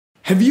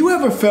Have you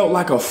ever felt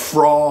like a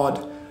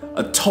fraud,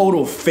 a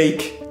total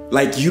fake,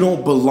 like you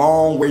don't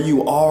belong where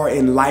you are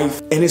in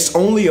life, and it's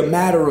only a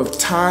matter of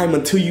time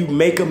until you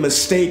make a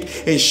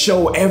mistake and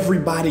show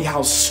everybody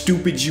how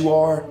stupid you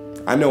are?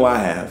 I know I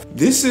have.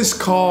 This is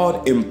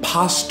called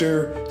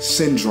imposter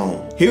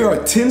syndrome. Here are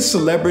 10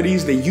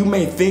 celebrities that you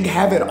may think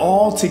have it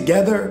all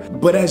together,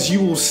 but as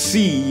you will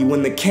see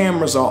when the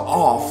cameras are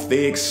off,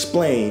 they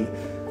explain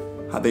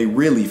how they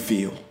really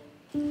feel.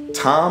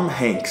 Tom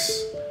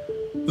Hanks.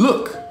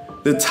 Look,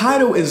 the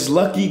title is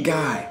Lucky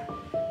Guy.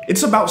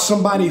 It's about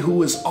somebody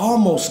who is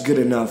almost good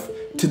enough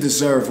to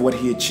deserve what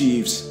he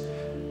achieves.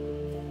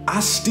 I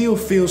still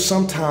feel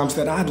sometimes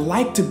that I'd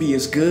like to be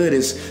as good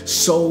as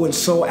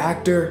so-and-so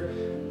actor.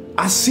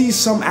 I see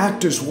some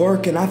actors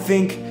work and I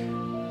think,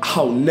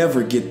 I'll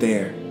never get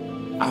there.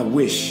 I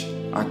wish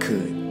I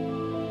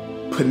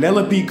could.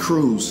 Penelope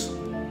Cruz.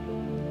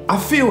 I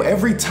feel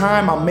every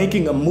time I'm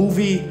making a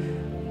movie,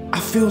 I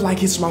feel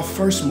like it's my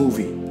first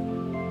movie.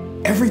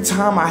 Every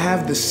time I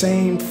have the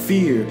same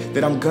fear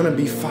that I'm gonna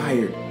be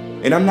fired.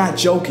 And I'm not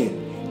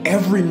joking.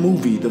 Every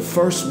movie, the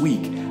first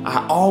week,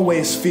 I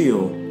always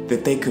feel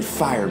that they could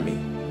fire me.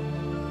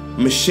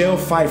 Michelle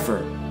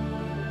Pfeiffer.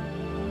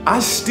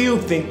 I still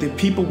think that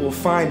people will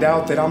find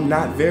out that I'm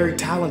not very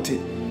talented.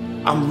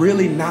 I'm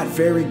really not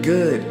very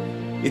good.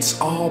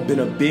 It's all been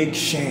a big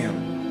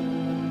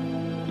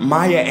sham.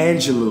 Maya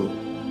Angelou.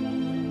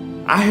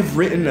 I have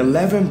written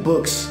 11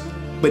 books,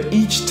 but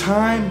each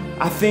time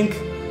I think,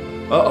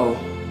 uh-oh,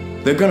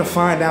 they're gonna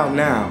find out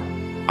now.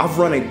 I've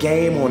run a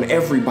game on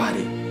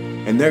everybody,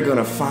 and they're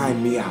gonna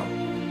find me out.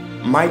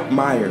 Mike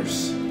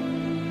Myers.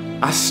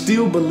 I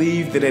still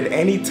believe that at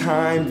any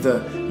time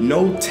the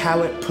no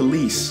talent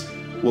police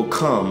will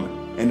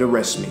come and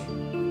arrest me.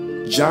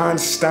 John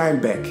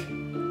Steinbeck.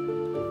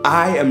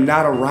 I am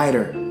not a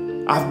writer.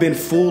 I've been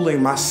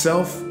fooling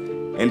myself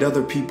and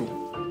other people.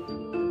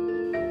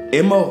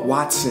 Emma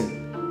Watson.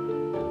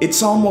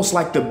 It's almost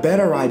like the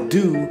better I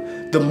do,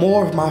 the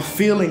more of my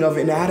feeling of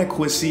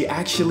inadequacy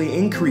actually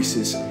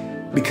increases,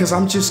 because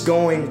I'm just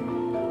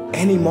going,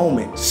 any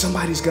moment,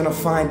 somebody's gonna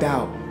find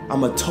out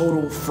I'm a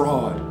total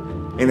fraud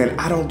and that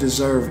I don't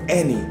deserve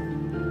any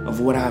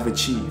of what I've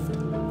achieved.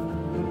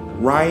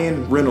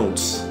 Ryan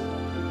Reynolds.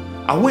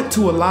 I went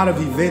to a lot of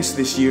events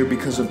this year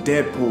because of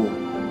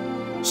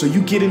Deadpool. So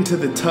you get into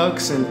the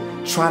tux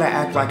and try to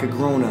act like a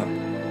grown-up.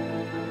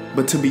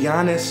 But to be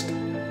honest,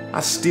 I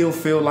still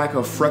feel like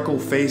a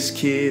freckle-faced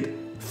kid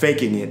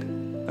faking it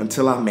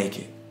until I make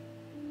it.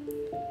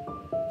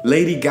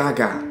 Lady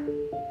Gaga.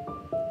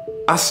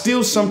 I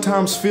still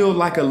sometimes feel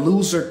like a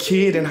loser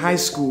kid in high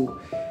school,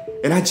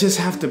 and I just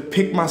have to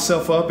pick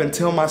myself up and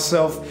tell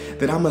myself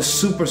that I'm a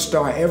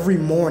superstar every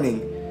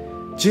morning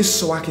just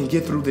so I can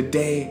get through the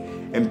day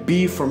and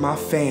be for my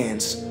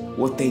fans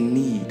what they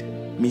need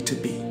me to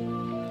be.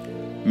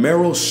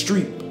 Meryl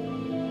Streep.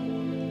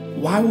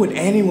 Why would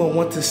anyone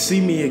want to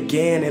see me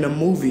again in a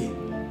movie?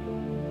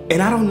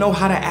 And I don't know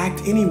how to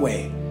act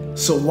anyway,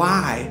 so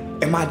why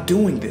am I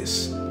doing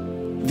this?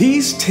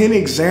 These 10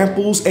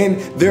 examples, and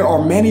there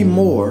are many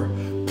more,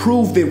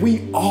 prove that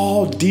we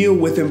all deal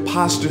with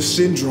imposter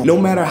syndrome,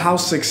 no matter how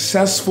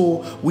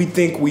successful we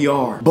think we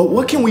are. But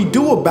what can we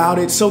do about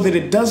it so that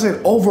it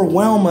doesn't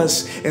overwhelm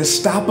us and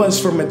stop us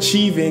from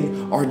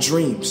achieving our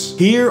dreams?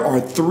 Here are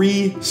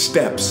 3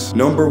 steps.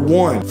 Number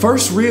 1,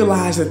 first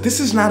realize that this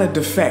is not a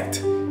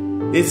defect.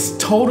 It's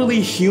totally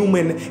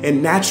human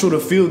and natural to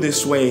feel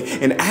this way,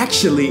 and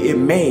actually it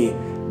may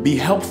be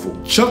helpful.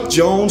 Chuck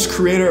Jones,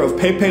 creator of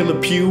Pepe Le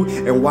Pew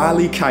and Wile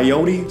E.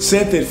 Coyote,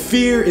 said that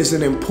fear is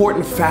an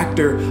important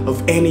factor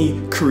of any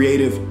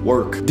creative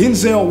work.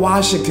 Denzel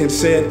Washington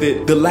said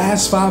that the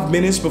last 5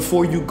 minutes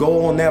before you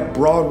go on that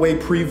Broadway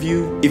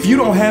preview, if you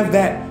don't have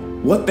that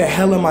 "what the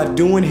hell am I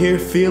doing here"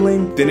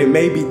 feeling, then it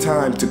may be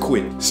time to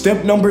quit.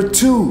 Step number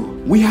 2,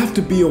 we have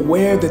to be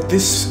aware that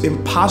this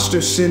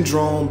imposter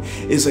syndrome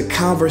is a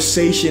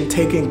conversation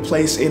taking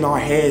place in our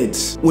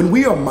heads. When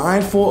we are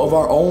mindful of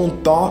our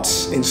own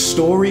thoughts and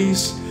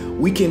stories,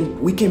 we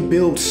can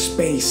build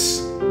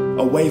space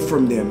away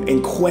from them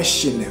and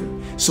question them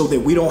so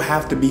that we don't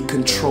have to be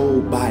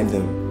controlled by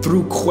them.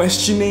 Through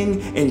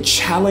questioning and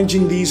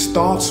challenging these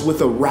thoughts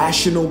with a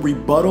rational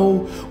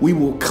rebuttal, we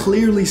will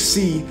clearly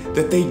see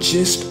that they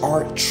just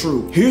aren't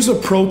true. Here's a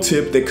pro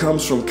tip that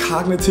comes from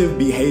cognitive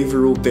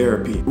behavioral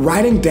therapy.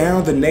 Writing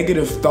down the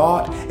negative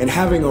thought and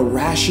having a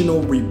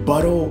rational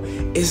rebuttal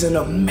is an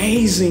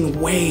amazing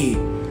way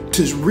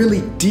to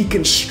really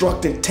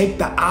deconstruct and take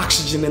the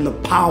oxygen and the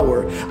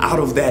power out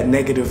of that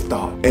negative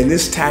thought. And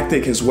this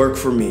tactic has worked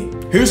for me.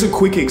 Here's a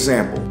quick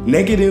example.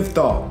 Negative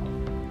thought.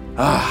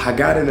 I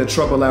got into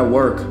trouble at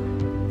work.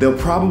 They'll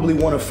probably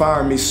want to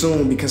fire me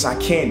soon because I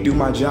can't do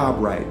my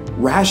job right.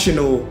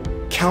 Rational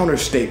counter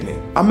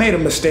statement. I made a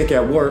mistake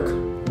at work,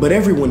 but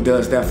everyone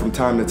does that from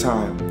time to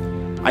time.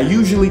 I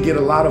usually get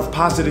a lot of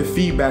positive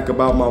feedback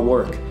about my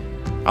work.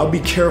 I'll be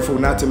careful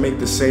not to make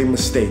the same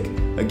mistake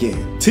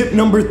again. Tip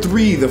number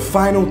 3, the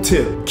final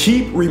tip.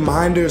 Keep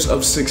reminders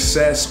of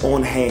success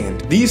on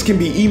hand. These can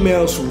be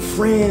emails from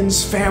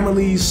friends,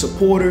 families,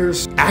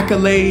 supporters,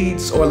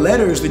 accolades, or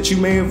letters that you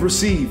may have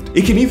received.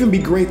 It can even be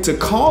great to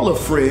call a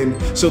friend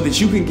so that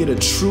you can get a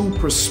true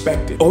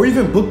perspective. Or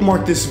even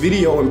bookmark this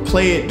video and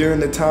play it during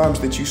the times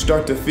that you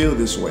start to feel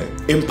this way.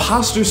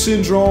 Imposter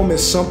syndrome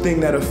is something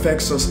that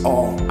affects us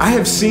all. I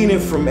have seen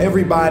it from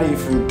everybody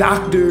from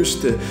doctors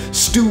to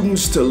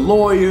students to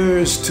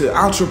lawyers to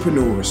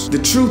entrepreneurs. The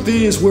truth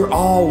is we're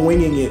all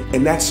winging it,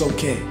 and that's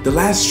okay. The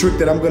last trick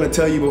that I'm going to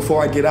tell you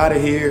before I get out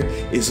of here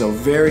is a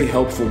very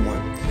helpful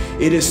one.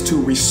 It is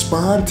to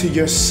respond to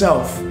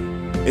yourself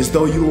as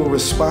though you were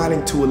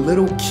responding to a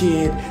little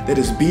kid that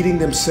is beating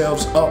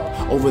themselves up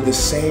over the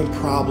same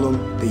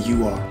problem that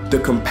you are. The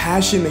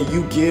compassion that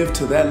you give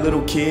to that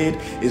little kid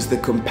is the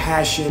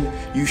compassion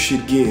you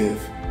should give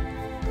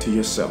to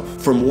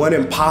yourself. From one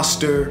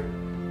imposter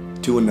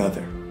to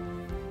another.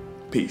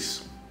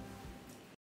 Peace.